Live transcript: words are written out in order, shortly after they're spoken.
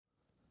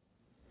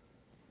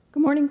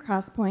Good morning,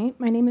 Crosspoint.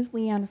 My name is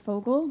Leanne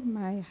Fogel.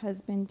 My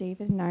husband,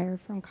 David, and I are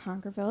from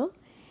Congerville.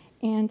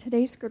 And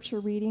today's scripture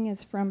reading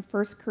is from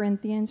 1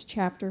 Corinthians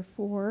chapter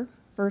 4,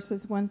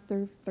 verses 1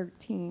 through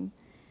 13.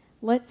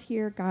 Let's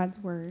hear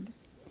God's word.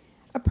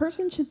 A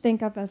person should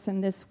think of us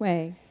in this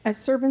way, as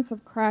servants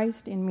of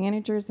Christ and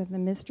managers of the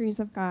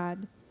mysteries of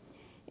God.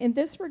 In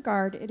this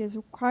regard, it is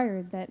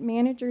required that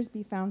managers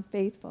be found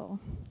faithful.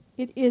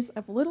 It is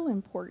of little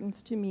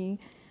importance to me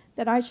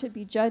that I should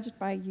be judged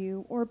by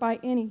you or by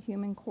any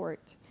human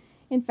court.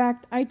 In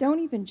fact, I don't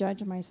even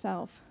judge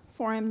myself,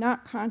 for I am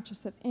not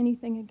conscious of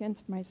anything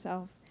against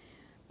myself,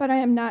 but I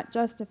am not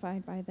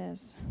justified by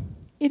this.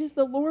 It is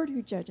the Lord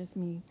who judges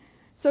me,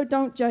 so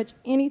don't judge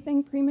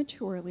anything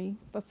prematurely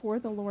before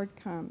the Lord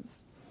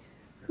comes,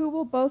 who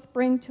will both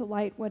bring to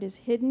light what is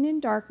hidden in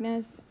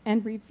darkness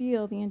and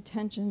reveal the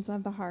intentions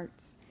of the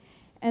hearts.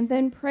 And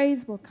then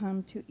praise will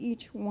come to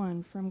each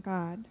one from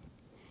God.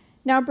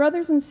 Now,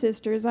 brothers and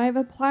sisters, I have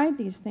applied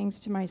these things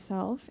to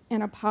myself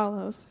and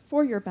Apollos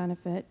for your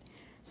benefit,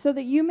 so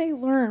that you may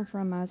learn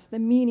from us the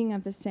meaning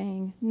of the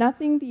saying,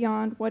 nothing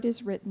beyond what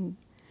is written.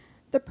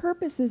 The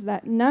purpose is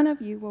that none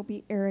of you will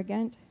be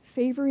arrogant,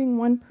 favoring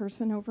one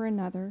person over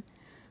another.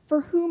 For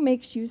who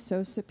makes you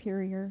so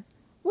superior?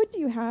 What do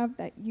you have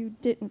that you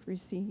didn't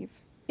receive?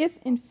 If,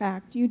 in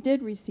fact, you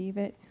did receive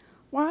it,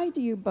 why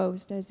do you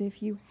boast as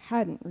if you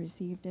hadn't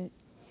received it?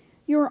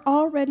 You are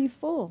already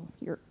full.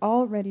 You're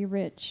already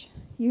rich.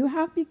 You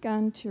have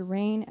begun to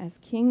reign as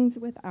kings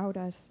without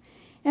us,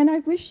 and I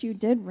wish you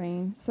did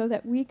reign so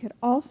that we could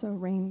also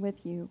reign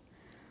with you.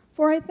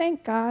 For I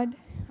think God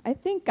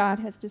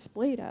has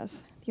displayed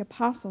us, the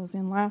apostles,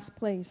 in last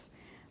place,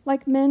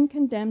 like men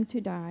condemned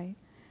to die.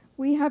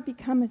 We have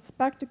become a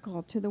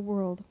spectacle to the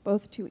world,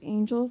 both to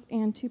angels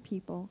and to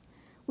people.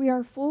 We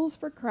are fools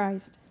for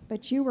Christ,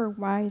 but you are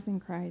wise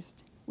in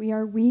Christ. We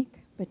are weak,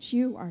 but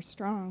you are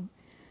strong.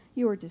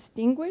 You are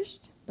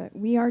distinguished, but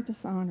we are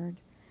dishonored.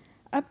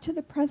 Up to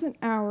the present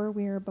hour,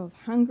 we are both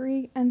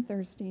hungry and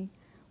thirsty.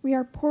 We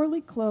are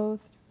poorly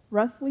clothed,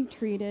 roughly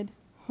treated,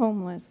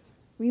 homeless.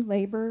 We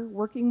labor,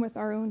 working with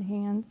our own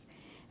hands.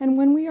 And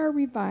when we are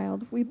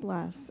reviled, we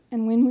bless.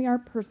 And when we are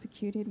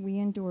persecuted, we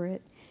endure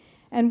it.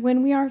 And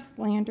when we are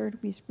slandered,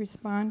 we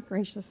respond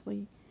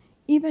graciously.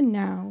 Even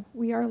now,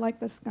 we are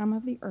like the scum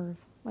of the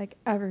earth, like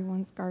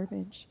everyone's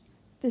garbage.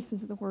 This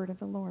is the word of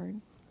the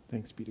Lord.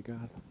 Thanks be to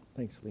God.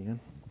 Thanks, Leanne.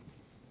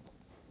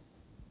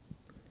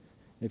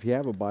 If you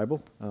have a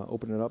Bible,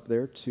 open it up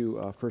there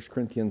to 1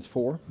 Corinthians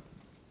 4.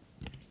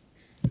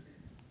 We're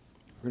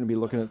going to be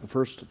looking at the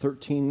first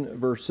 13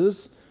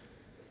 verses.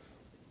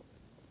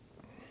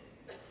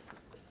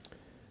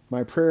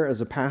 My prayer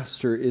as a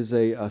pastor is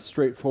a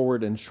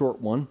straightforward and short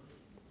one.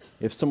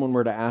 If someone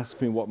were to ask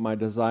me what my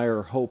desire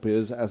or hope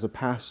is as a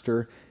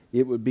pastor,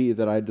 it would be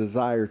that I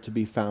desire to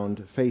be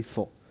found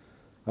faithful.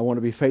 I want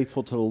to be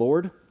faithful to the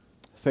Lord,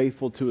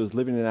 faithful to His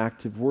living and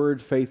active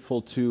word,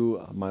 faithful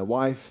to my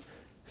wife,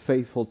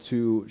 faithful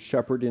to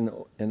shepherding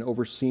and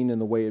overseeing in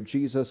the way of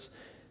Jesus,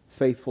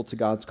 faithful to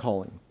God's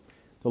calling.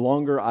 The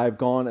longer I've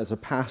gone as a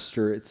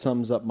pastor, it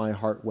sums up my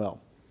heart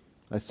well.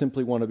 I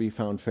simply want to be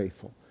found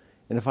faithful.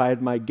 And if I had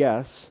my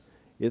guess,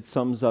 it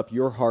sums up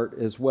your heart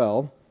as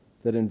well,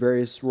 that in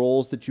various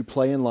roles that you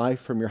play in life,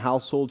 from your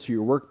household to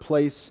your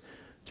workplace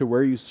to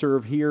where you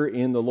serve here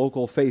in the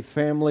local faith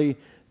family,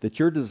 that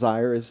your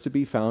desire is to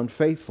be found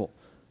faithful,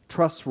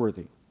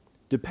 trustworthy,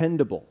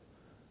 dependable.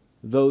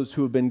 Those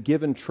who have been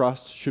given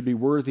trust should be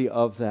worthy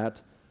of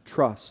that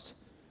trust.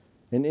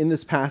 And in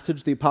this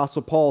passage, the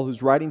Apostle Paul,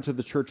 who's writing to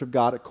the church of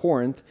God at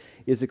Corinth,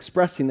 is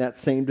expressing that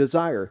same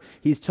desire.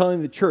 He's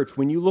telling the church,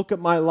 when you look at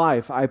my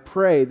life, I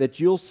pray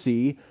that you'll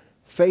see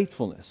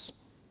faithfulness.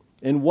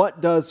 And what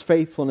does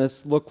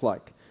faithfulness look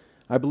like?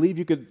 I believe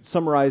you could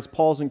summarize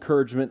Paul's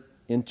encouragement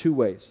in two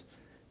ways.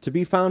 To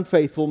be found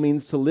faithful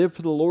means to live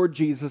for the Lord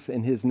Jesus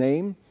in His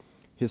name,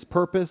 His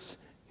purpose,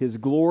 His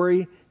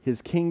glory,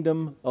 His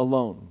kingdom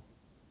alone.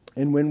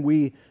 And when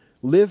we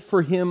live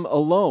for Him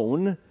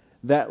alone,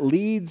 that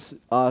leads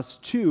us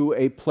to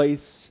a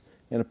place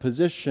and a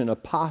position, a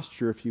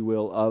posture, if you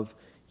will, of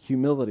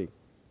humility.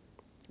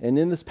 And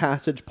in this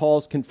passage,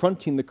 Paul's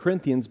confronting the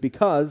Corinthians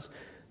because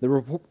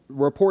the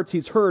reports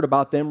he's heard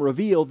about them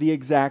reveal the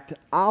exact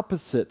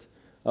opposite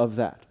of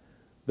that.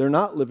 They're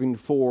not living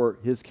for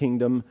His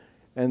kingdom,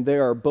 and they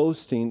are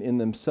boasting in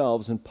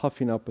themselves and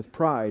puffing up with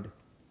pride,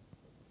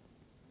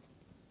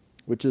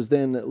 which is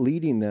then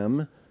leading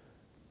them,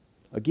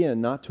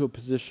 again, not to a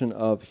position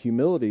of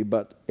humility,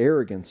 but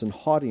arrogance and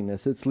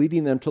haughtiness. It's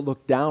leading them to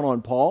look down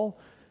on Paul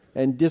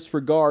and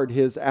disregard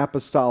his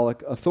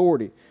apostolic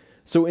authority.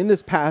 So in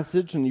this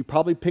passage, and you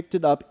probably picked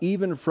it up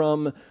even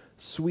from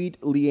sweet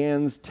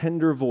Leanne's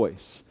tender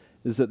voice,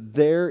 is that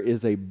there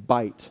is a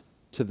bite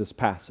to this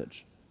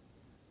passage.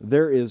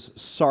 There is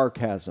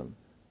sarcasm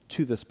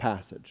to this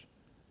passage.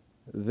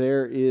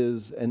 There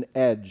is an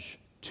edge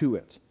to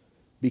it,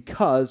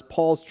 because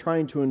Paul's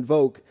trying to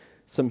invoke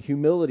some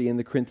humility in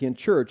the Corinthian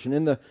church. And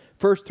in the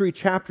first 3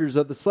 chapters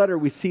of this letter,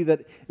 we see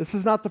that this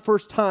is not the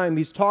first time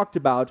he's talked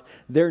about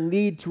their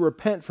need to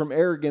repent from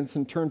arrogance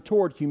and turn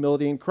toward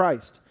humility in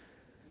Christ.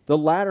 The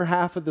latter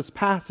half of this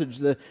passage,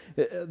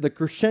 the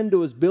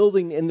crescendo is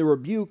building in the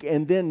rebuke,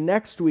 and then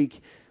next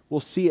week we'll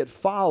see it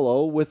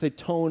follow with a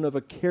tone of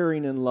a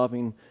caring and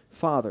loving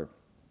Father.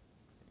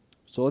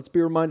 So let's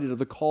be reminded of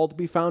the call to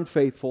be found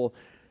faithful,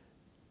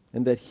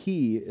 and that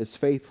He is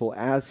faithful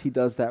as He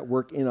does that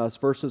work in us.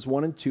 Verses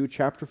 1 and 2,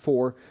 chapter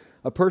 4,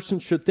 a person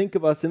should think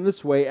of us in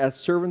this way as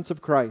servants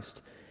of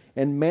Christ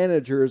and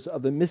managers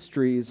of the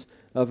mysteries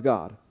of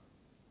God.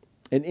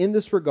 And in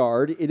this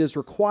regard, it is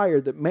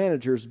required that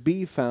managers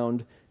be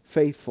found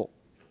faithful.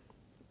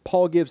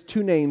 Paul gives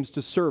 2 names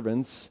to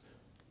servants,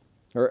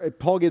 or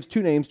Paul gives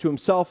 2 names to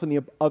himself and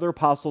the other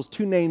apostles,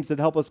 2 names that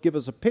help us give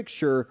us a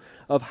picture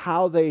of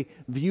how they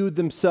viewed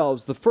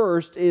themselves. The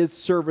first is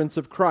servants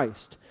of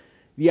Christ.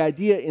 The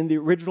idea in the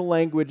original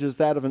language is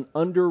that of an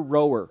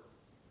under-rower.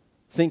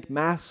 Think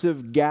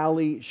massive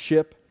galley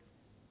ship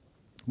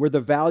where the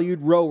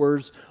valued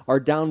rowers are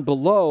down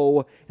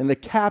below and the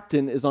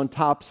captain is on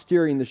top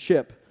steering the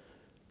ship.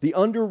 The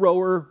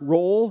under-rower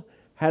role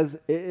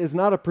is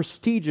not a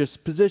prestigious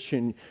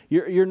position.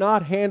 You're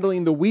not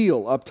handling the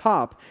wheel up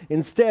top.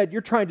 Instead,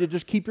 you're trying to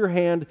just keep your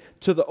hand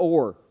to the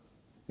oar.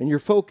 And your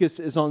focus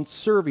is on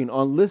serving,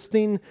 on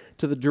listening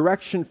to the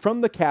direction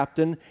from the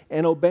captain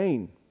and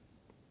obeying.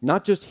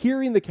 Not just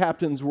hearing the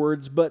captain's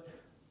words, but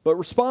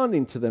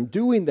responding to them,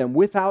 doing them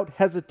without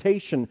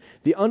hesitation.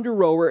 The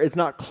under-rower is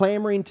not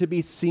clamoring to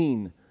be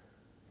seen.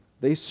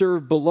 They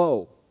serve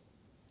below,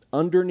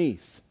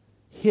 underneath,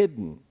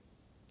 hidden,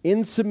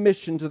 in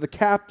submission to the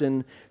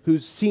captain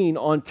who's seen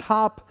on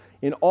top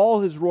in all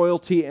his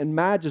royalty and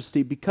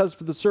majesty, because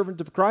for the servant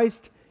of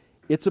Christ,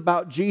 it's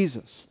about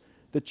Jesus,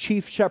 the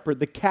chief shepherd,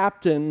 the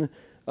captain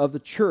of the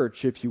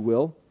church, if you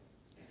will.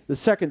 The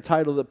second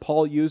title that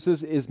Paul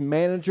uses is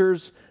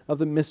managers of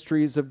the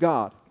mysteries of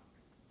God.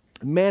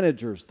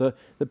 Managers. The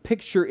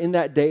picture in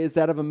that day is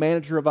that of a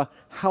manager of a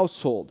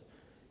household.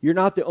 You're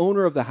not the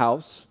owner of the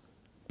house,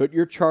 but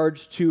you're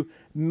charged to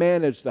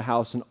manage the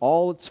house and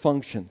all its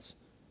functions.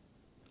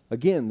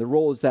 Again, the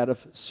role is that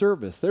of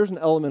service. There's an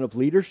element of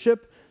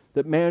leadership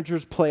that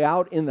managers play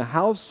out in the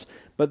house,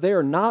 but they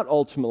are not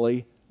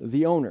ultimately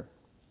the owner.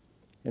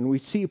 And we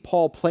see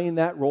Paul playing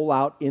that role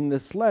out in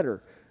this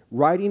letter,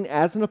 writing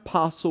as an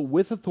apostle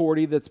with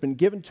authority that's been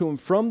given to him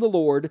from the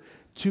Lord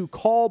to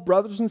call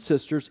brothers and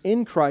sisters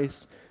in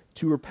Christ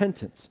to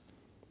repentance.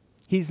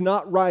 He's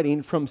not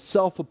writing from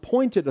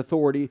self-appointed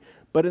authority,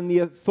 but in the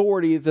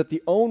authority that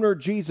the owner,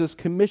 Jesus,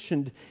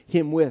 commissioned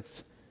him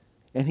with.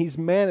 And he's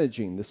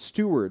managing the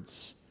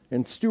stewards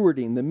and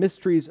stewarding the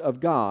mysteries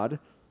of God,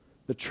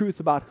 the truth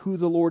about who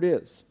the Lord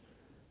is,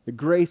 the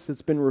grace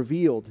that's been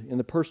revealed in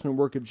the person and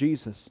work of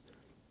Jesus.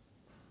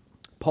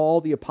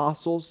 Paul, the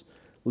apostles,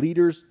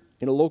 leaders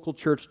in a local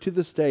church to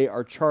this day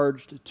are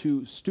charged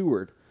to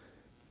steward,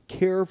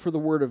 care for the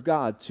Word of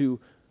God, to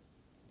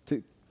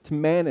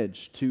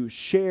manage, to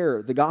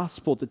share the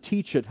gospel, to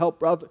teach it,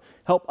 help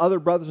other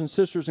brothers and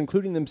sisters,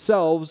 including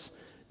themselves,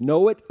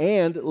 know it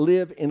and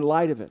live in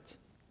light of it.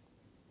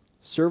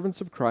 Servants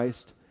of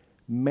Christ,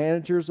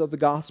 managers of the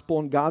gospel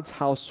in God's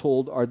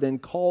household, are then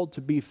called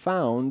to be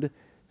found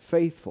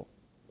faithful.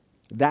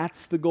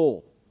 That's the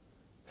goal.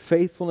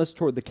 Faithfulness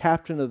toward the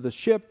captain of the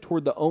ship,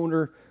 toward the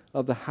owner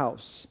of the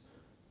house.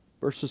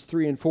 Verses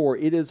 3 and 4,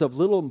 it is of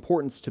little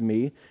importance to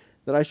me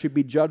that I should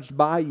be judged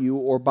by you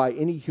or by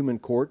any human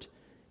court.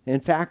 In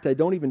fact, I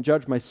don't even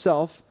judge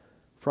myself,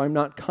 for I'm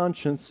not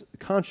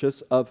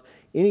conscious of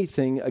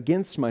anything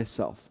against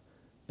myself.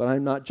 But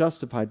I'm not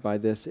justified by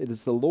this. It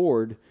is the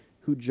Lord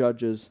who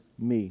judges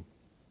me.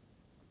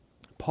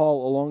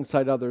 Paul,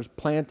 alongside others,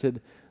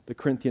 planted the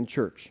Corinthian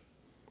church.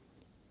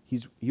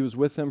 He was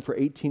with them for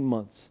 18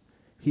 months.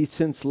 He's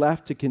since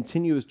left to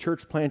continue his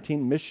church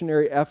planting,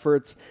 missionary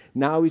efforts.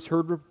 Now he's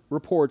heard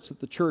reports that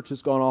the church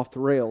has gone off the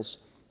rails.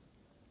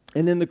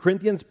 And in the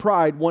Corinthians'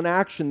 pride, one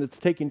action that's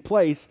taking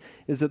place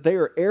is that they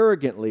are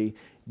arrogantly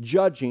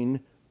judging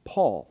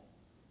Paul.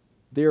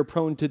 They are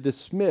prone to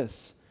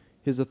dismiss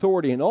his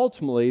authority and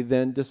ultimately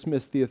then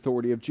dismiss the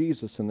authority of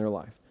Jesus in their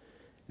life.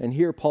 And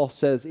here Paul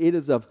says, it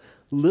is of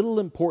little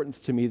importance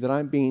to me that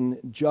I'm being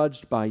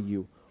judged by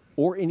you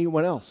or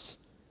anyone else,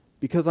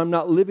 because I'm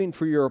not living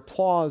for your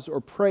applause or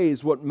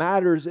praise. What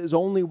matters is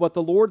only what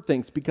the Lord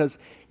thinks, because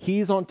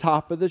He's on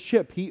top of the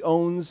ship. He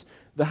owns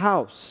the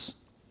house.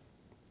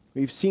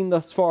 We've seen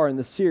thus far in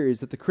the series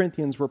that the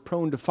Corinthians were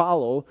prone to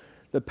follow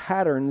the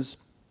patterns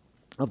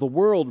of the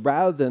world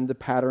rather than the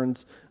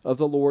patterns of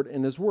the Lord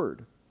and His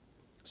Word.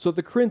 So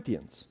the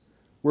Corinthians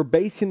were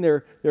basing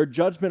their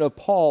judgment of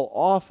Paul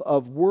off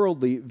of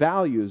worldly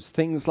values,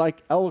 things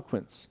like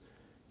eloquence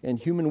and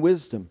human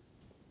wisdom,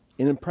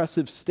 an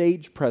impressive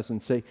stage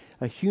presence,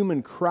 a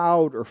human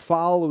crowd or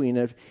following.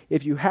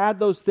 If you had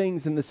those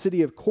things in the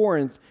city of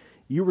Corinth,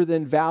 you were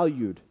then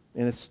valued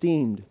and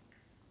esteemed.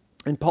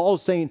 And Paul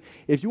is saying,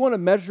 if you want to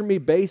measure me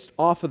based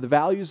off of the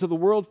values of the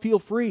world, feel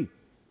free.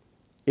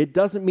 It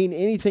doesn't mean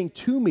anything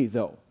to me,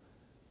 though.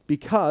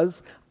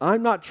 because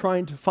I'm not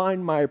trying to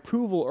find my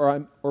approval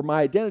or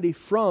my identity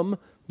from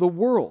the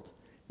world.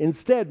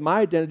 Instead,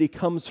 my identity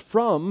comes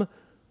from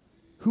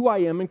who I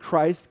am in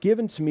Christ,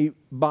 given to me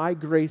by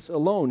grace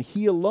alone.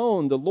 He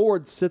alone, the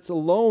Lord, sits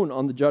alone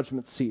on the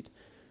judgment seat.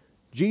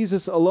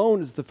 Jesus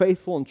alone is the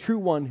faithful and true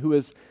one who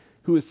has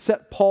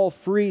set Paul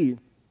free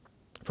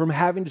from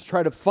having to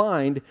try to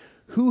find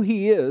who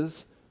he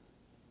is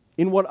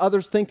in what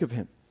others think of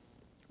him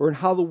or in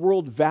how the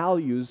world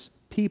values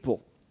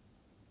people.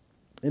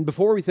 And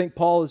before we think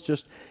Paul is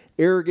just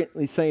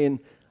arrogantly saying,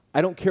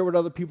 I don't care what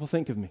other people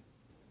think of me.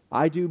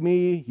 I do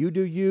me, you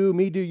do you,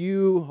 me do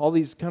you, all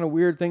these kind of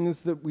weird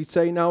things that we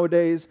say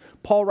nowadays.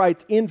 Paul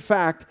writes, in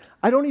fact,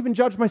 I don't even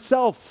judge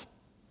myself.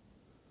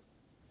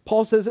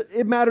 Paul says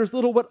it matters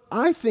little what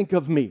I think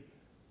of me.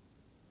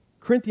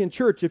 Corinthian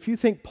church, if you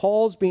think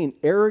Paul's being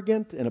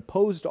arrogant and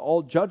opposed to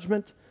all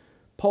judgment,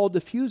 Paul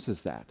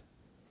diffuses that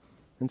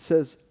and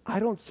says, I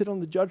don't sit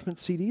on the judgment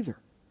seat either.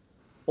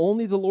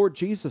 Only the Lord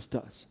Jesus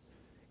does.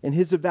 And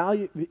his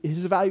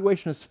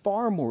evaluation is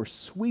far more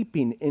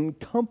sweeping,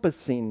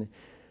 encompassing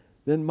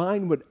than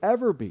mine would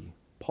ever be,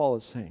 Paul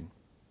is saying.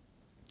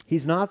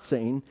 He's not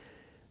saying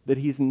that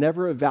he's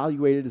never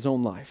evaluated his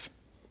own life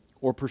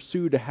or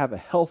pursued to have a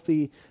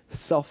healthy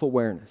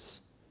self-awareness.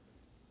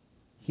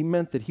 He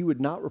meant that he would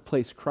not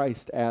replace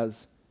Christ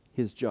as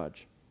his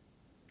judge.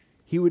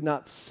 He would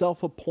not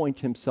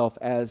self-appoint himself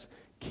as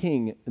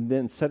king and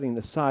then setting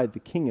aside the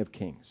King of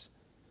Kings.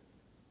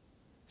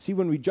 See,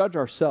 when we judge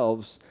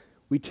ourselves,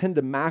 we tend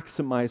to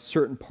maximize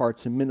certain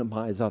parts and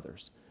minimize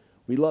others.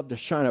 We love to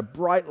shine a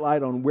bright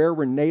light on where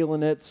we're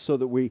nailing it so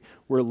that we're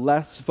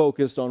less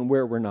focused on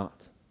where we're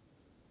not.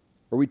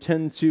 Or we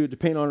tend to,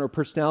 depending on our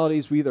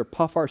personalities, we either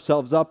puff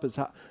ourselves up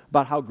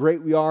about how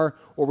great we are,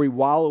 or we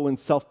wallow in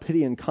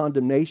self-pity and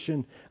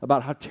condemnation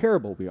about how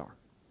terrible we are.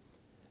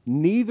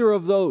 Neither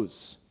of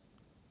those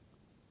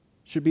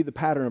should be the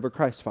pattern of a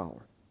Christ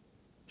follower,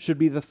 should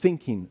be the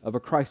thinking of a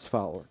Christ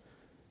follower,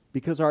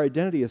 because our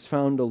identity is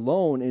found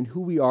alone in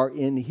who we are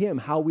in Him,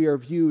 how we are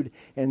viewed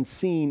and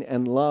seen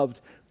and loved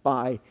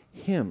by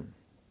Him.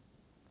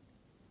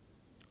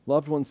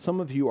 Loved ones, some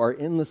of you are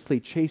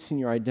endlessly chasing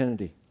your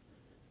identity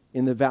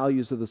in the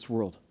values of this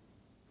world.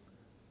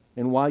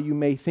 And while you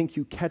may think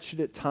you catch it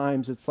at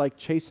times, it's like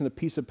chasing a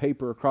piece of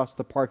paper across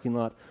the parking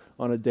lot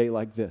on a day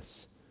like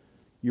this.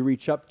 You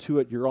reach up to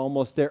it, you're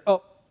almost there.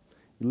 Oh,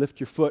 you lift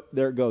your foot,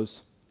 there it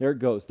goes, there it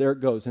goes, there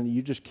it goes, and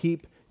you just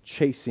keep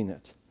chasing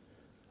it.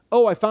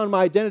 Oh, I found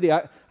my identity.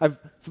 I've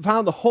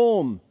found the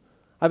home.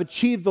 I've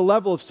achieved the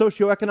level of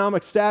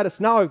socioeconomic status.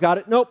 Now I've got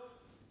it. Nope.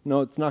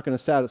 No, it's not going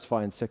to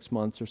satisfy in 6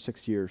 months or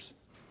 6 years.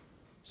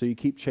 So you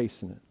keep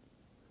chasing it.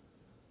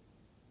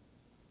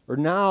 Or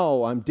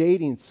now I'm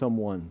dating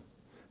someone.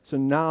 So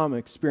now I'm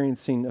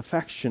experiencing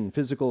affection,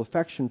 physical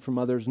affection from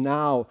others.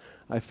 Now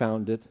I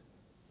found it.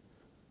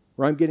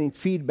 Or I'm getting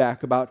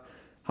feedback about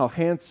how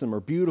handsome or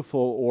beautiful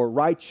or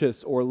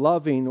righteous or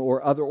loving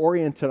or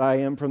other-oriented I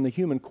am from the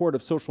human court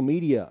of social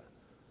media.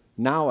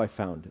 Now I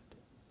found it.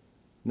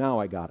 Now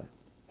I got it.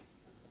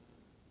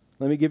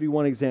 Let me give you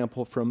one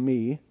example from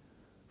me,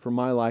 from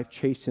my life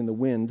chasing the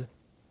wind.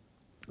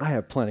 I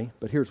have plenty,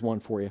 but here's one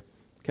for you,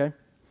 okay?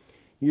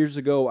 Years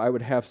ago, I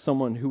would have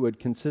someone who would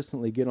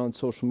consistently get on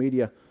social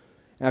media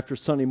after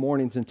Sunday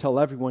mornings and tell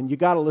everyone, you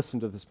got to listen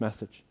to this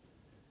message.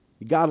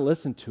 You got to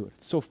listen to it.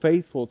 It's so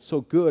faithful, it's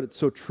so good, it's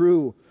so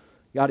true,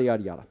 yada,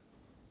 yada, yada.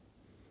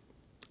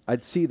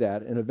 I'd see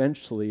that, and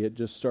eventually it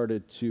just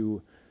started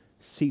to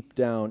seep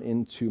down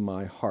into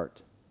my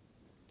heart.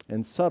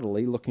 And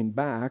subtly, looking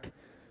back,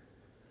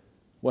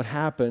 what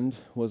happened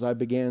was I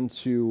began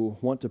to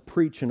want to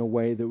preach in a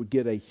way that would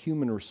get a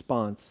human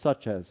response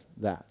such as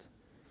that.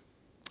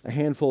 A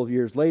handful of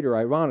years later,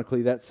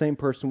 ironically, that same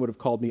person would have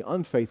called me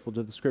unfaithful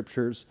to the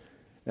Scriptures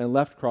and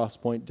left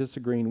Crosspoint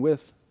disagreeing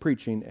with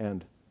preaching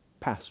and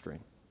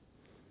pastoring.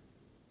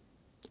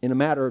 In a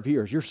matter of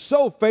years, you're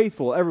so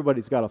faithful,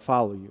 everybody's got to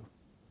follow you.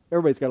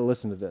 Everybody's got to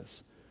listen to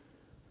this.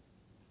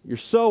 You're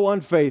so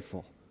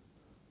unfaithful.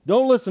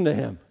 Don't listen to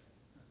him.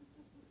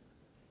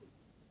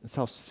 That's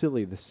how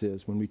silly this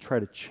is when we try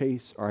to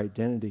chase our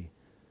identity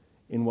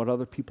in what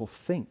other people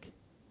think.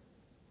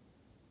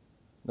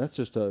 That's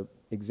just an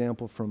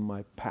example from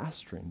my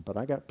pastoring, but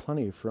I got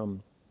plenty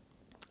from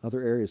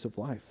other areas of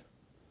life.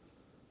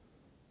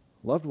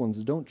 Loved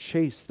ones, don't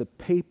chase the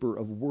paper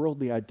of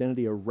worldly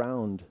identity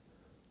around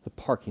the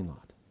parking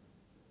lot.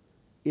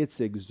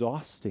 It's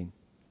exhausting.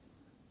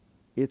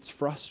 It's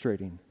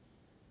frustrating.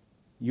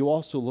 You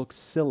also look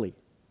silly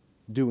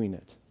doing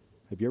it.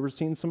 Have you ever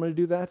seen somebody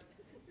do that?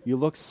 You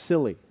look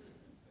silly.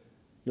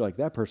 You're like,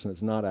 that person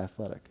is not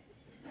athletic.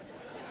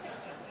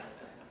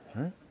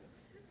 Right?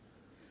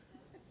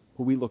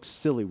 Well, we look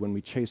silly when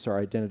we chase our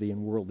identity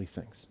in worldly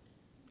things.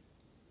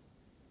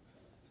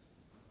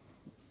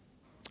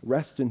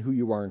 Rest in who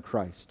you are in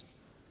Christ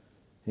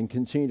and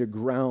continue to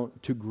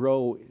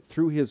grow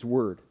through His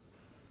Word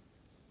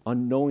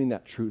on knowing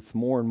that truth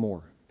more and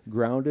more,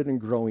 grounded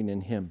and growing in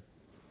Him.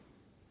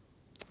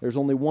 There's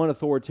only one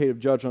authoritative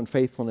judge on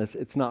faithfulness.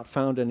 It's not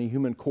found in a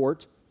human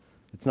court.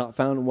 It's not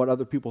found in what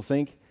other people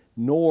think,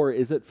 nor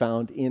is it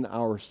found in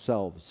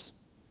ourselves,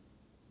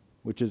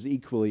 which is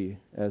equally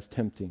as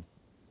tempting.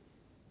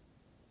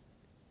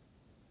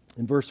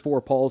 In verse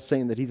 4, Paul is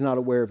saying that he's not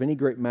aware of any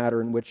great matter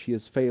in which he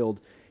has failed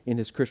in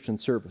his Christian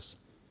service.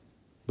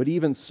 But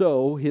even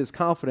so, his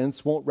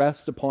confidence won't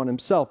rest upon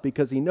himself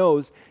because he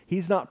knows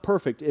he's not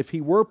perfect. If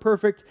he were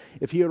perfect,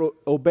 if he had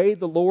obeyed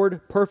the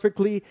Lord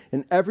perfectly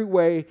in every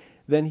way,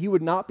 then he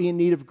would not be in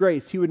need of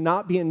grace. He would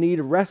not be in need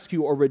of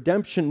rescue or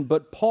redemption.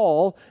 But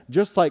Paul,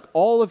 just like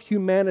all of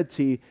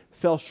humanity,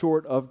 fell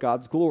short of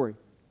God's glory.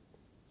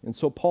 And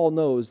so Paul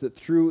knows that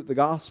through the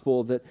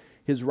gospel that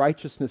his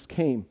righteousness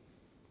came,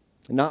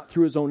 not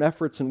through his own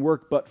efforts and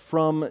work, but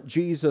from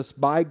Jesus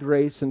by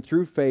grace and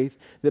through faith,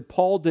 that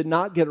Paul did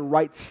not get a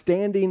right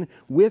standing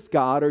with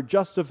God or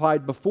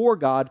justified before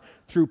God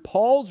through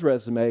Paul's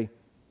resume,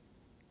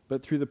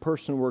 but through the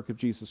person and work of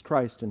Jesus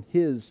Christ and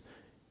his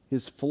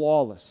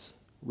flawless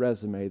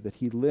resume, that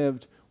he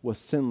lived, was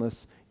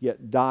sinless,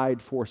 yet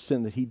died for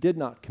sin that he did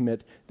not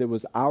commit, that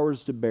was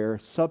ours to bear,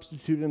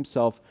 substituted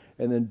himself,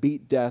 and then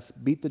beat death,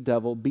 beat the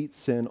devil, beat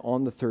sin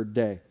on the third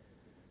day.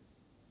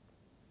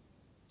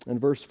 In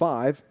verse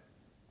 5,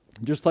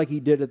 just like he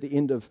did at the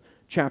end of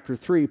chapter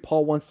 3,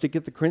 Paul wants to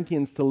get the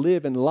Corinthians to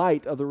live in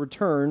light of the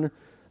return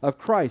of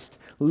Christ.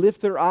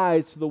 Lift their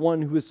eyes to the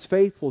one who is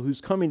faithful,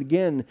 who's coming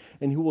again,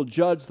 and who will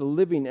judge the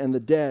living and the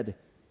dead.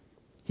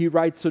 He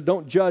writes, so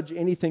don't judge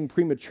anything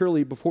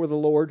prematurely before the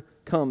Lord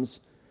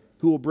comes,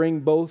 who will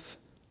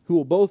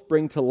both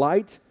bring to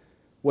light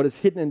what is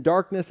hidden in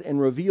darkness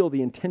and reveal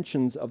the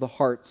intentions of the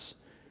hearts.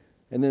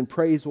 And then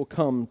praise will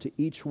come to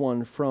each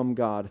one from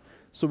God.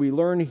 So we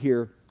learn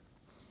here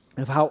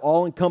of how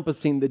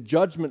all-encompassing the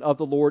judgment of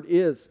the Lord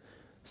is,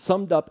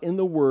 summed up in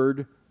the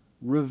word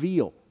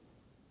reveal.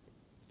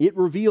 It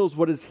reveals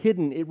what is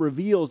hidden. It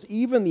reveals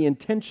even the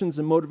intentions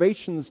and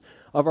motivations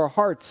of our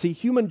hearts. See,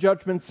 human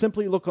judgments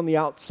simply look on the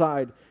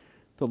outside.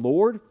 The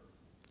Lord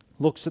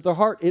looks at the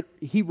heart.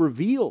 He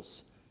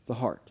reveals the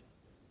heart.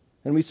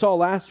 And we saw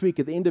last week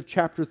at the end of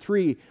chapter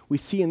 3, we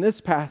see in this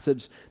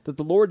passage that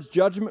the Lord's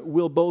judgment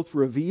will both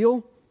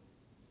reveal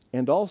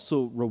and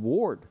also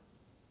reward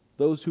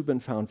those who've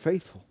been found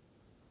faithful.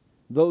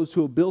 Those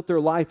who have built their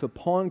life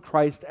upon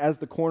Christ as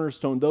the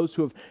cornerstone, those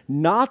who have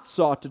not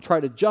sought to try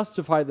to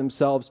justify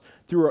themselves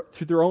through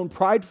their own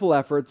prideful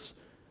efforts,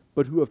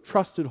 but who have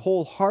trusted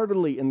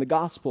wholeheartedly in the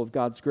gospel of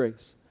God's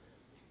grace.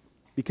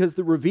 Because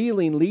the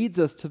revealing leads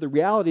us to the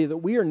reality that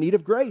we are in need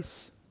of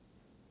grace.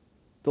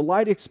 The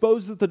light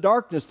exposes the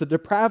darkness, the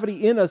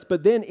depravity in us,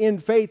 but then in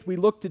faith we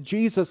look to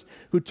Jesus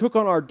who took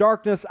on our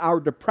darkness,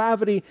 our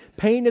depravity,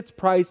 paying its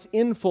price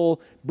in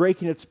full,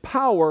 breaking its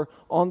power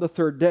on the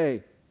third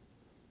day.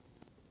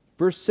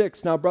 Verse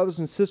 6, now brothers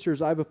and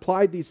sisters, I've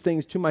applied these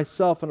things to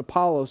myself and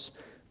Apollos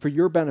for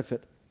your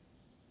benefit,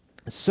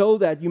 so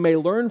that you may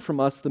learn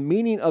from us the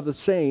meaning of the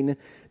saying,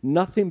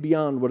 nothing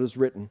beyond what is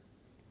written.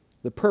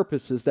 The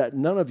purpose is that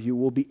none of you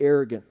will be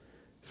arrogant,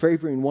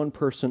 favoring one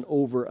person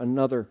over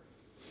another.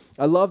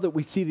 I love that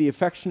we see the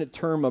affectionate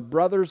term of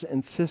brothers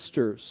and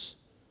sisters,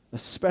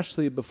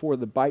 especially before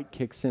the bite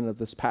kicks in of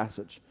this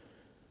passage.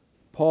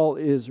 Paul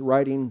is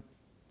writing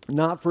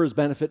not for his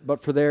benefit,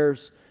 but for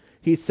theirs.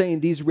 He's saying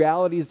these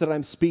realities that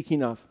I'm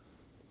speaking of,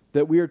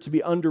 that we are to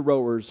be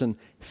under-rowers and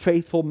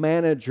faithful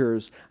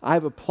managers,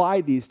 I've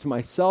applied these to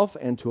myself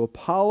and to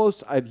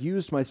Apollos. I've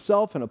used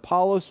myself and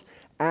Apollos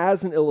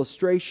as an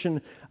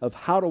illustration of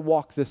how to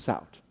walk this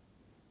out,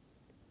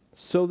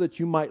 so that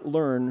you might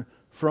learn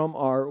from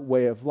our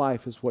way of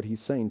life, is what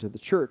he's saying to the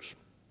church.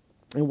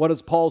 And what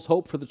is Paul's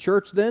hope for the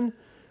church then?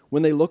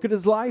 When they look at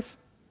his life,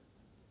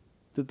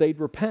 that they'd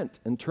repent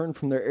and turn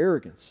from their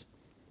arrogance.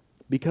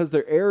 Because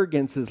their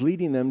arrogance is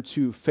leading them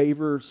to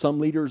favor some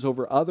leaders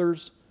over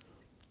others.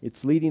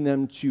 It's leading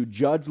them to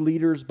judge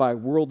leaders by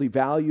worldly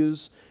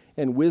values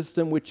and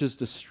wisdom, which is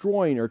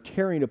destroying or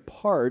tearing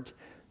apart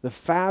the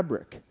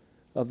fabric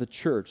of the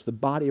church. The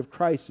body of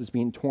Christ is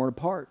being torn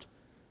apart.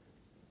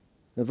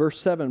 In verse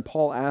 7,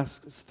 Paul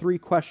asks 3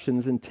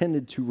 questions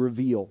intended to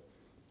reveal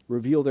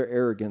their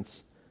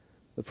arrogance.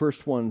 The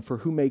first one, for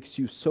who makes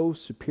you so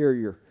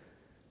superior?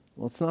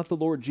 Well, it's not the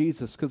Lord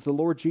Jesus, because the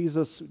Lord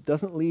Jesus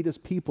doesn't lead his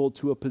people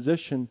to a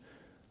position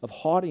of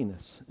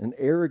haughtiness and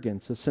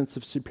arrogance, a sense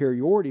of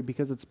superiority,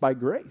 because it's by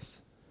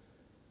grace.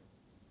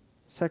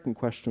 Second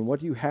question, what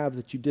do you have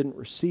that you didn't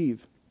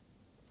receive?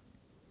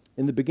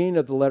 In the beginning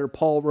of the letter,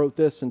 Paul wrote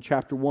this in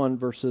chapter 1,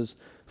 verses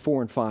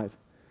 4 and 5.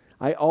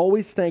 I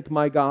always thank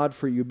my God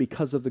for you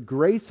because of the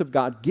grace of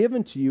God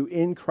given to you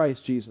in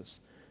Christ Jesus,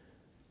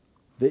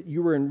 that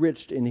you were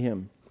enriched in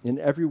him in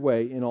every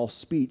way, in all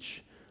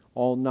speech,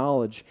 all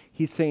knowledge.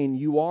 He's saying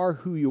you are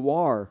who you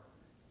are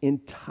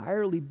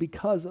entirely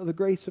because of the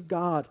grace of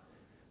God.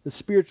 The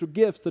spiritual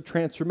gifts, the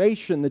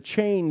transformation, the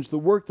change, the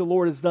work the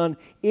Lord has done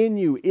in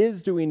you,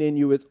 is doing in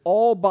you. It's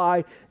all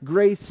by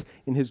grace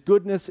in his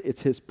goodness.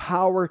 It's his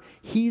power.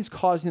 He's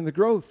causing the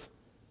growth.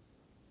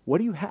 What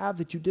do you have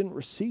that you didn't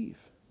receive?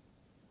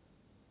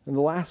 And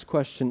the last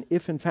question,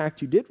 if in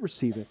fact you did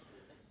receive it,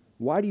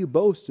 why do you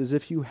boast as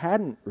if you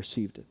hadn't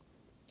received it?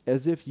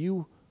 as if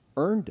you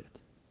earned it.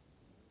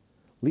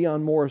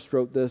 Leon Morris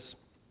wrote this: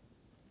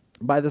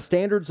 by the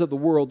standards of the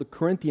world, the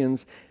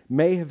Corinthians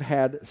may have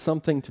had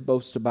something to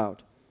boast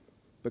about.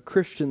 But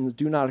Christians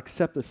do not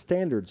accept the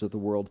standards of the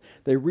world.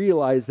 They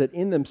realize that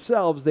in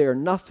themselves they are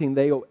nothing.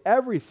 They owe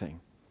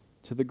everything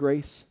to the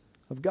grace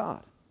of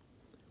God,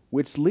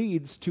 which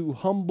leads to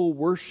humble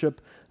worship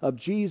of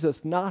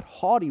Jesus, not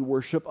haughty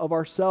worship of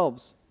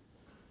ourselves.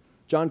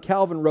 John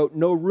Calvin wrote,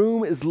 "No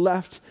room is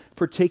left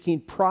for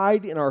taking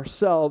pride in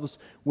ourselves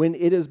when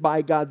it is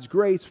by God's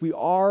grace we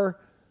are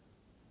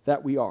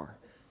that we are."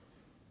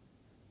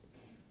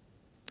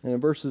 And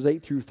in verses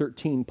 8 through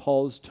 13,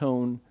 Paul's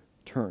tone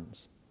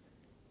turns.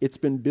 It's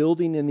been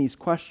building in these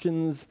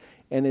questions,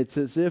 and it's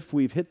as if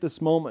we've hit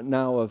this moment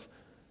now of,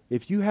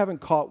 if you haven't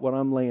caught what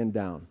I'm laying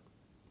down,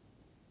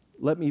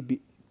 let me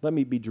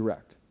be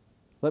direct.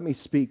 Let me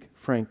speak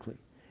frankly.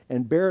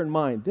 And bear in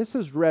mind, this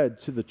is read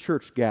to the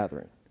church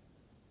gathering.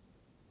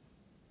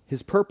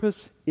 His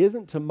purpose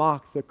isn't to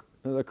mock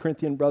the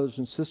Corinthian brothers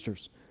and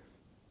sisters.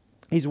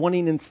 He's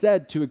wanting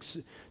instead to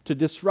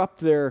disrupt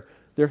their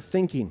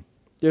thinking.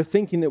 Their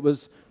thinking that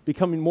was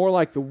becoming more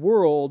like the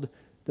world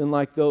than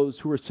like those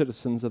who are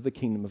citizens of the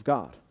kingdom of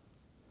God.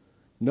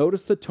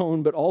 Notice the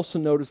tone, but also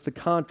notice the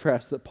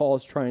contrast that Paul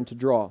is trying to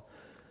draw.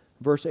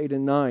 Verse 8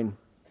 and 9.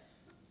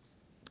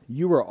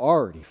 You are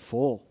already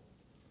full.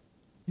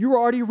 You are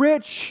already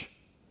rich.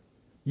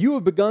 You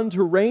have begun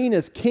to reign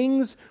as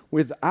kings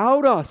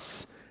without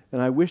us.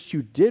 And I wish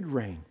you did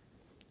reign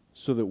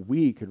so that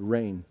we could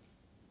reign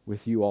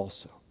with you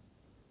also.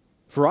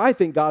 For I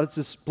think God has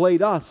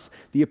displayed us,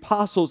 the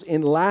apostles,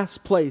 in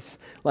last place,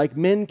 like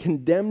men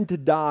condemned to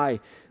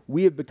die.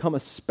 We have become a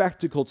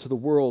spectacle to the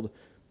world,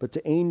 but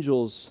to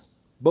angels,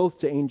 both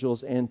to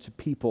angels and to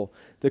people.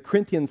 The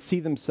Corinthians see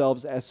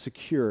themselves as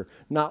secure,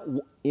 not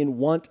in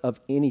want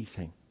of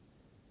anything.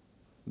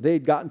 They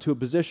had gotten to a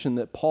position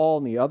that Paul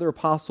and the other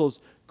apostles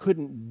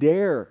couldn't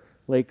dare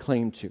lay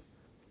claim to.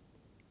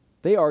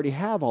 They already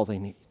have all they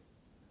need.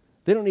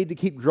 They don't need to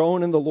keep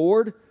growing in the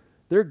Lord.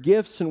 Their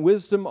gifts and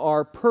wisdom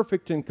are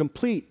perfect and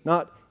complete,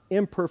 not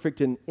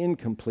imperfect and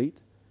incomplete.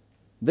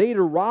 They'd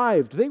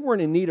arrived. They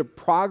weren't in need of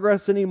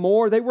progress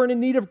anymore. They weren't in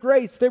need of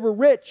grace. They were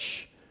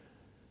rich,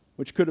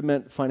 which could have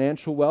meant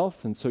financial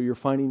wealth, and so you're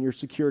finding your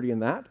security in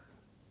that.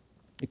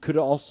 It could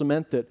have also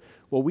meant that,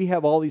 well, we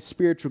have all these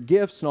spiritual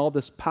gifts and all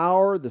this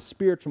power, the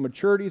spiritual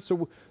maturity,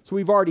 so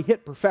we've already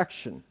hit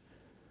perfection.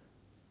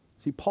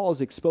 See, Paul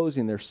is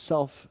exposing their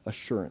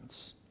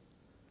self-assurance.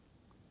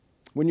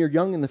 When you're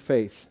young in the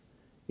faith,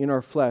 in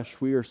our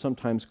flesh, we are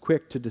sometimes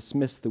quick to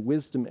dismiss the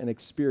wisdom and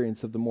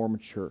experience of the more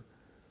mature.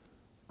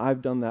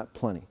 I've done that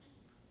plenty.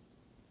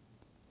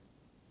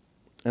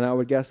 And I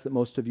would guess that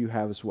most of you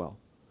have as well.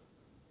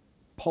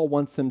 Paul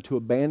wants them to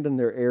abandon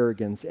their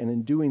arrogance and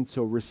in doing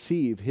so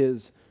receive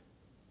his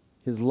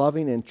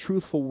loving and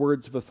truthful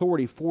words of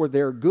authority for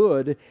their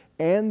good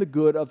and the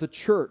good of the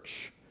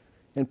church.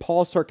 And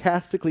Paul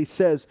sarcastically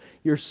says,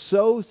 you're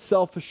so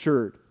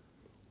self-assured.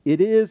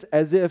 It is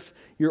as if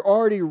you're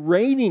already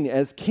reigning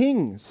as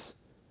kings.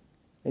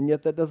 And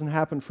yet that doesn't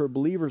happen for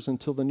believers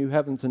until the new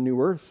heavens and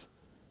new earth.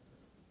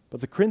 But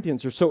the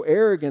Corinthians are so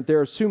arrogant,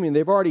 they're assuming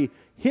they've already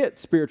hit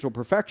spiritual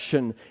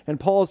perfection. And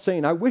Paul is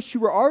saying, I wish you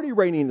were already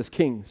reigning as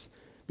kings.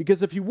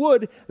 Because if you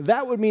would,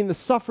 that would mean the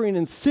suffering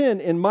and sin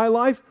in my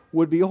life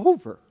would be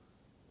over.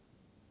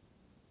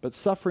 But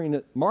suffering,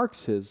 it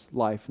marks his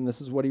life. And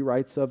this is what he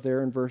writes of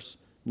there in verse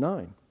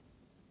 9.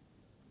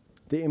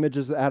 The image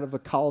is that of a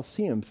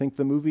Colosseum. Think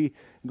the movie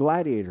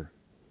Gladiator.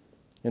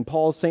 And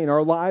Paul is saying,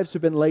 our lives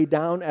have been laid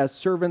down as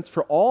servants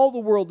for all the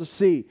world to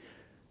see.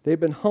 They've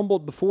been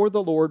humbled before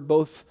the Lord,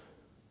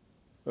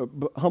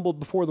 humbled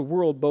before the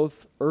world,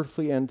 both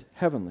earthly and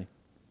heavenly.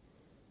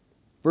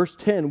 Verse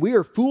 10, we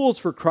are fools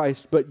for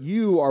Christ, but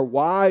you are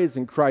wise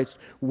in Christ.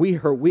 We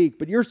are weak,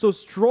 but you're so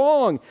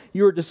strong.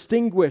 You are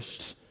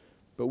distinguished,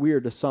 but we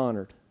are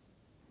dishonored.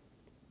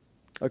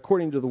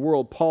 According to the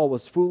world, Paul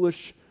was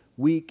foolish,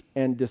 weak,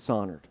 and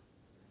dishonored.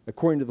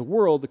 According to the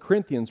world, the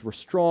Corinthians were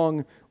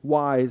strong,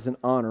 wise, and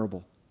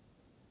honorable.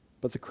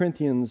 But the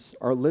Corinthians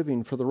are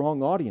living for the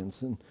wrong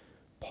audience. And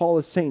Paul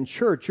is saying,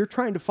 church, you're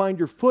trying to find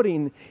your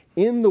footing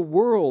in the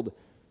world,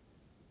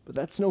 but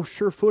that's no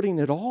sure footing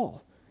at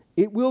all.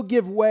 It will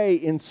give way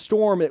in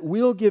storm. It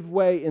will give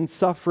way in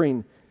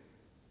suffering.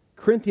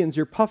 Corinthians,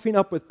 you're puffing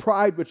up with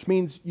pride, which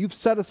means you've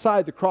set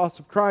aside the cross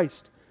of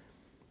Christ.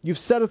 You've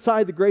set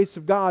aside the grace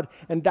of God,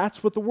 and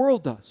that's what the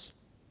world does.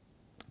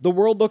 The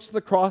world looks at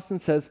the cross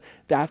and says,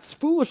 that's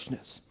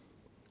foolishness.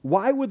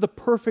 Why would the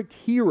perfect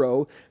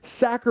hero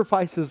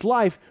sacrifice his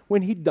life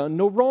when he'd done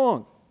no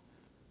wrong?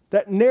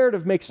 That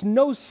narrative makes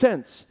no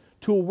sense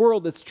to a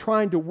world that's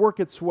trying to work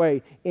its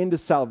way into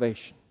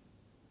salvation.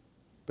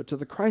 But to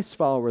the Christ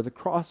follower, the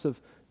cross of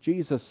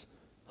Jesus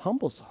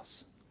humbles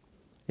us.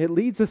 It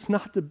leads us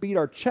not to beat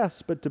our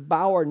chests, but to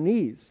bow our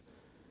knees.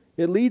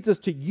 It leads us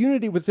to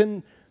unity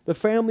within the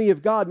family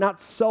of God,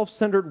 not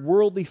self-centered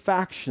worldly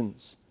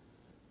factions.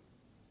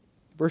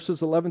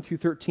 Verses 11 through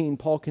 13,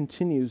 Paul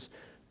continues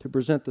to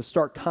present the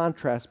stark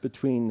contrast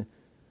between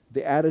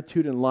the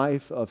attitude and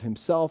life of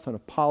himself and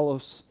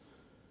Apollos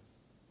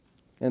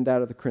and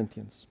that of the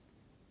Corinthians.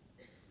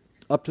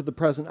 Up to the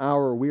present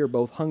hour, we are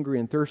both hungry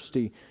and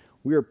thirsty.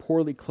 We are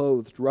poorly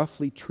clothed,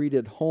 roughly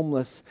treated,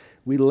 homeless.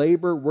 We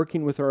labor,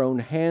 working with our own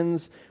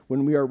hands.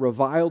 When we are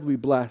reviled, we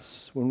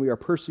bless. When we are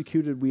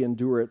persecuted, we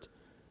endure it.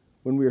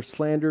 When we are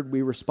slandered,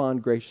 we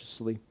respond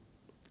graciously.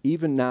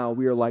 Even now,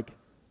 we are like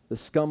the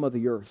scum of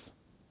the earth,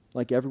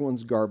 like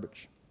everyone's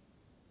garbage.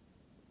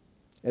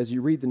 As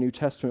you read the New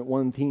Testament,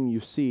 one theme you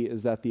see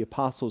is that the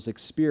apostles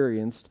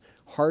experienced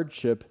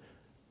hardship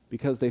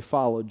because they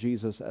followed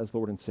Jesus as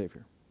Lord and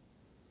Savior.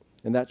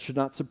 And that should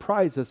not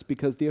surprise us,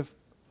 because the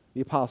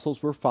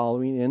apostles were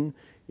following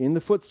in the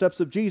footsteps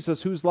of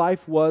Jesus, whose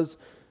life was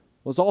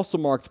also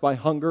marked by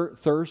hunger,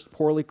 thirst,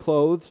 poorly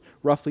clothed,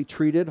 roughly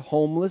treated,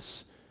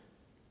 homeless.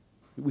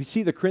 We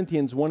see the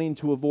Corinthians wanting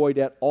to avoid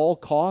at all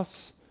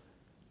costs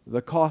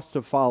the cost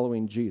of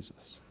following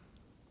Jesus.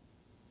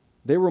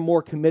 They were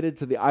more committed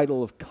to the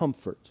idol of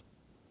comfort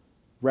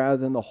rather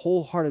than the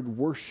wholehearted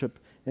worship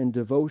and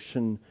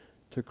devotion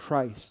to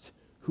Christ,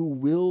 who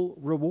will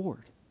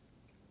reward.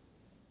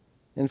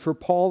 And for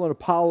Paul and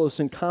Apollos,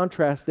 in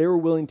contrast, they were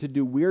willing to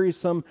do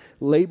wearisome,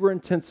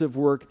 labor-intensive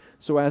work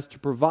so as to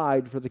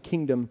provide for the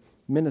kingdom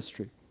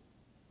ministry.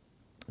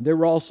 They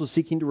were also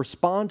seeking to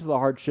respond to the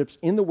hardships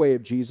in the way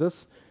of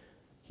Jesus.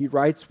 He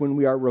writes, when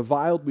we are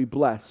reviled, we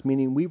bless,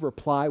 meaning we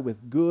reply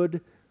with good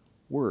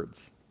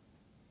words.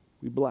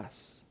 We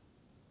bless.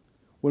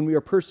 When we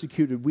are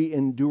persecuted, we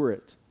endure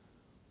it.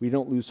 We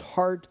don't lose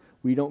heart.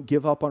 We don't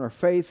give up on our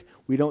faith.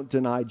 We don't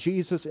deny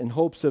Jesus in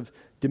hopes of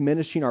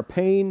diminishing our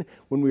pain.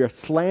 When we are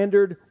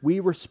slandered, we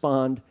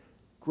respond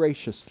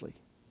graciously,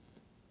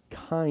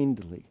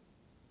 kindly.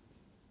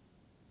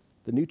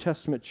 The New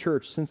Testament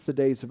church, since the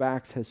days of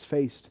Acts, has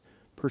faced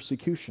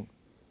persecution,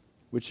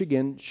 which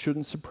again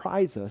shouldn't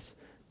surprise us,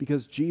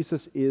 because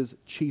Jesus is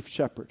chief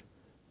shepherd,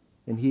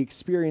 and he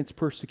experienced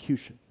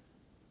persecution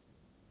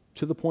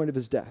to the point of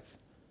his death.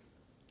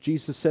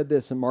 Jesus said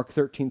this in Mark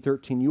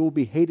 13:13, you will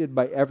be hated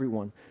by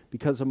everyone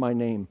because of my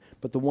name,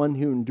 but the one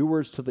who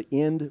endures to the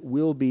end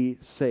will be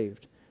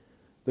saved.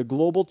 The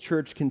global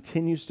church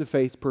continues to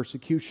face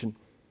persecution.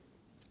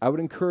 I would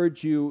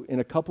encourage you in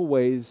a couple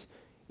ways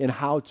in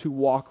how to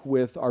walk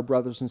with our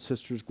brothers and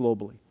sisters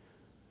globally,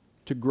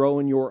 to grow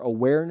in your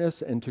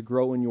awareness and to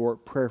grow in your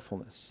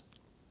prayerfulness.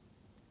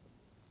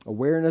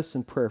 Awareness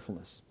and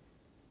prayerfulness.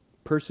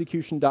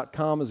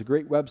 Persecution.com is a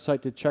great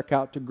website to check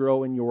out to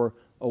grow in your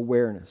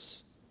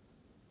awareness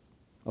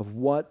of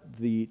what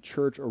the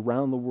church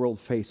around the world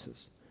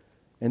faces.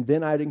 And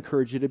then I'd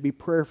encourage you to be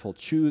prayerful.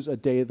 Choose a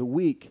day of the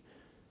week.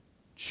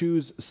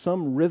 Choose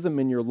some rhythm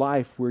in your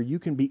life where you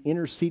can be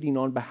interceding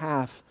on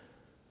behalf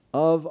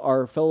of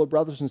our fellow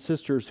brothers and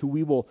sisters who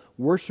we will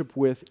worship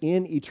with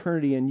in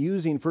eternity, and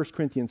using 1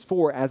 Corinthians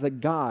 4 as a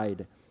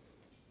guide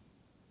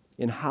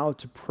in how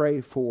to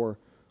pray for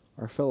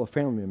our fellow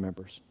family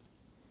members.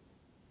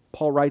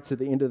 Paul writes at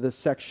the end of this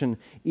section,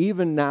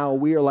 even now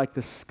we are like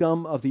the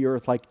scum of the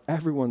earth, like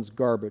everyone's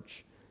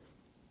garbage.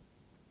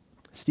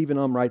 Stephen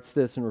writes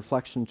this in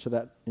reflection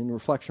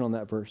on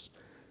that verse.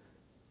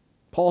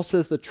 Paul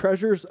says, the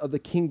treasures of the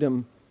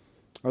kingdom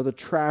are the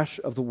trash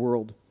of the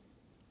world,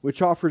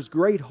 which offers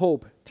great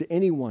hope to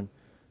anyone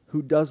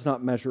who does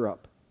not measure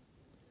up.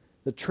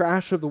 The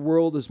trash of the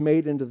world is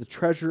made into the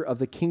treasure of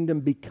the kingdom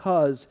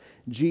because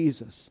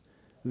Jesus,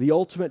 the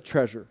ultimate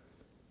treasure,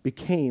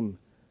 became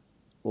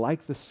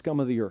like the scum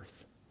of the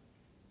earth,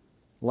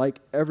 like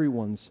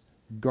everyone's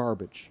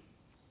garbage,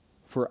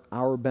 for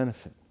our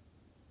benefit,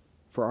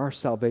 for our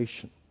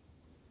salvation.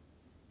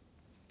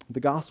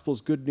 The gospel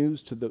is good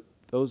news to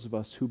those of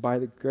us who, by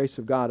the grace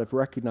of God, have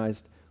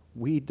recognized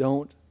we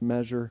don't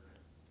measure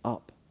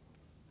up.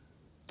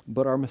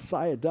 But our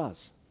Messiah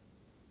does,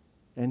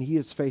 and he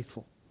is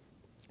faithful.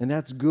 And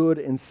that's good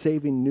and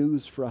saving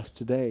news for us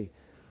today,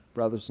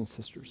 brothers and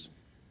sisters.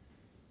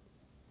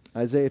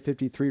 Isaiah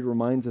 53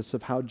 reminds us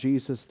of how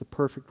Jesus, the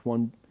perfect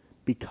one,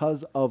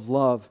 because of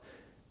love,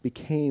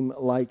 became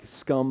like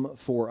scum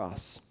for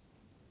us.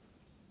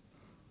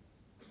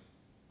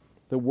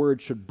 The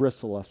word should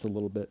bristle us a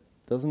little bit,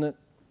 doesn't it?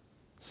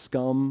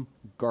 Scum,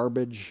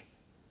 garbage.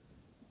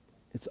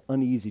 It's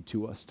uneasy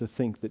to us to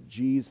think that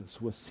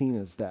Jesus was seen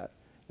as that.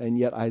 And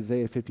yet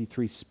Isaiah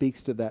 53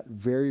 speaks to that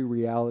very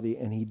reality,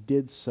 and he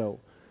did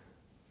so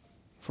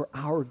for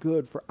our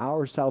good, for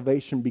our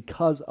salvation,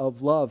 because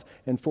of love,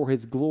 and for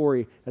his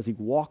glory as he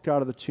walked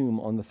out of the tomb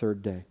on the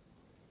third day.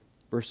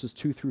 Verses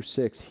 2 through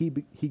 6,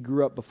 he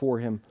grew up before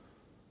him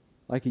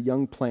like a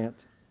young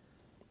plant,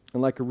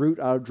 and like a root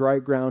out of dry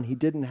ground. He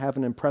didn't have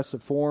an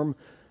impressive form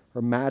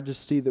or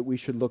majesty that we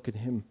should look at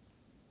him,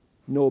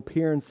 no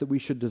appearance that we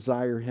should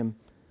desire him.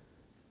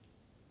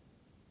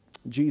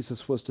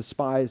 Jesus was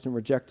despised and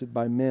rejected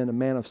by men, a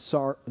man of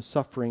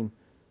suffering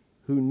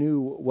who knew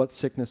what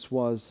sickness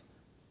was.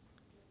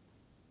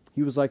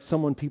 He was like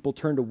someone people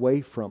turned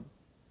away from.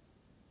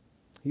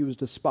 He was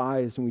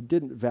despised and we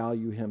didn't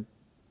value him.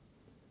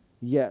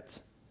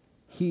 Yet,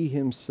 he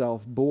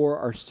himself bore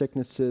our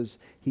sicknesses.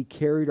 He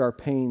carried our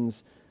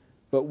pains.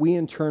 But we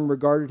in turn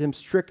regarded him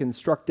stricken,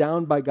 struck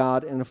down by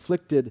God, and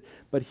afflicted.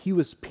 But he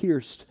was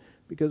pierced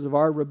because of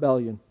our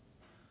rebellion,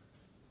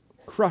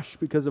 crushed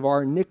because of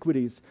our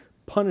iniquities.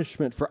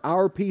 Punishment for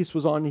our peace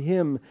was on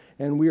him,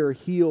 and we are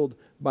healed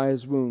by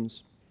his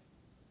wounds.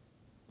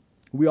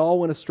 We all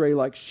went astray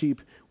like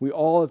sheep. We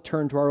all have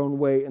turned to our own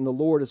way, and the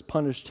Lord has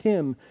punished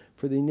him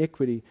for the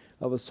iniquity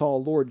of us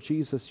all. Lord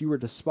Jesus, you were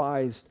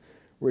despised,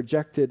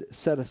 rejected,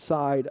 set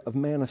aside, a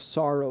man of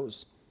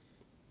sorrows,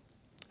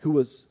 who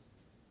was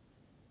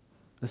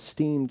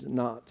esteemed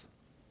not.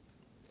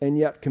 And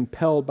yet,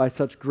 compelled by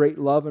such great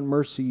love and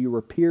mercy, you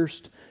were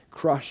pierced,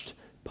 crushed,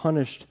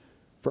 punished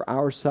for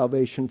our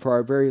salvation, for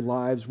our very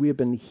lives. We have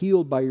been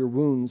healed by your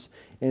wounds,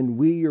 and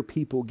we, your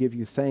people, give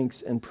you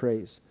thanks and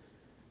praise.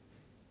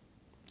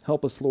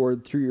 Help us,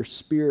 Lord, through your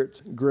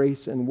Spirit,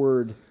 grace, and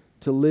word,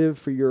 to live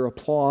for your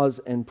applause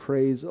and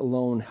praise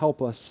alone.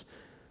 Help us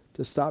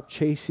to stop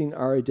chasing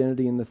our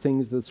identity in the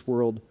things of this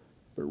world,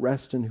 but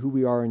rest in who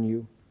we are in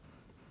you.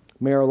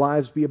 May our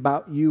lives be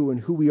about you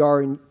and who we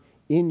are in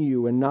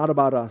you, and not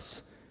about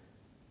us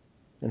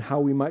and how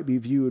we might be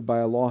viewed by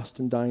a lost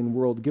and dying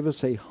world. Give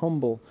us a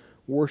humble,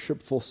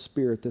 worshipful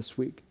spirit this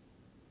week.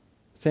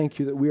 Thank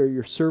you that we are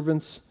your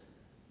servants,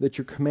 that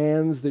your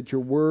commands, that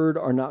your word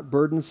are not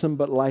burdensome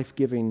but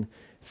life-giving.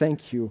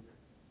 Thank you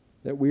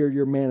that we are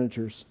your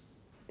managers,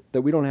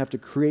 that we don't have to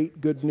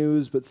create good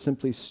news but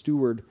simply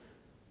steward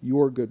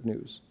your good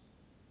news,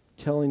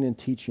 telling and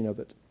teaching of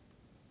it.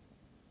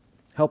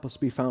 Help us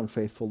be found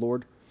faithful,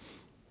 Lord.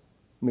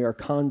 May our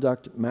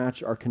conduct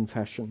match our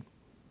confession.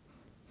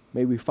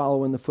 May we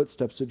follow in the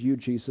footsteps of you,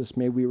 Jesus.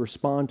 May we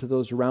respond to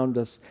those around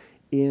us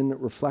in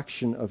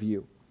reflection of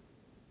you.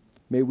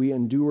 May we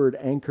endure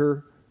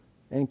anchored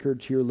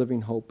to your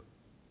living hope.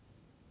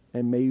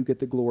 And may you get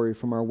the glory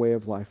from our way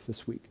of life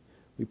this week.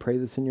 We pray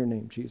this in your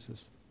name,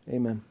 Jesus.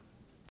 Amen.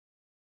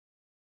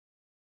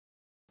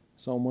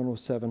 Psalm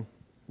 107.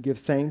 Give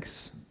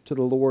thanks to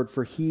the Lord,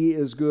 for he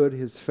is good.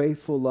 His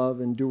faithful love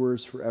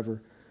endures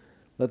forever.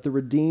 Let the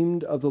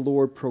redeemed of the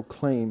Lord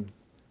proclaim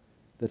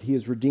that he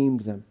has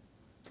redeemed them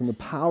from the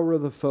power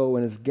of the foe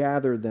and has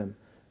gathered them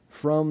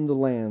from the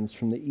lands,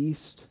 from the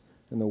east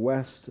and the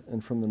west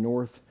and from the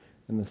north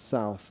and the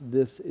south.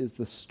 This is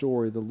the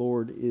story the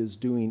Lord is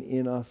doing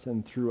in us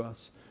and through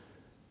us.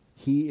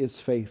 He is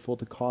faithful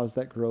to cause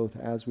that growth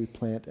as we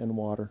plant and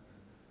water.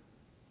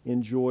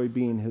 Enjoy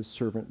being his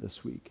servant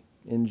this week.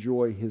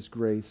 Enjoy his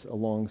grace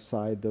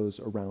alongside those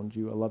around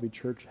you. I love you,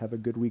 church. Have a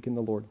good week in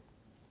the Lord.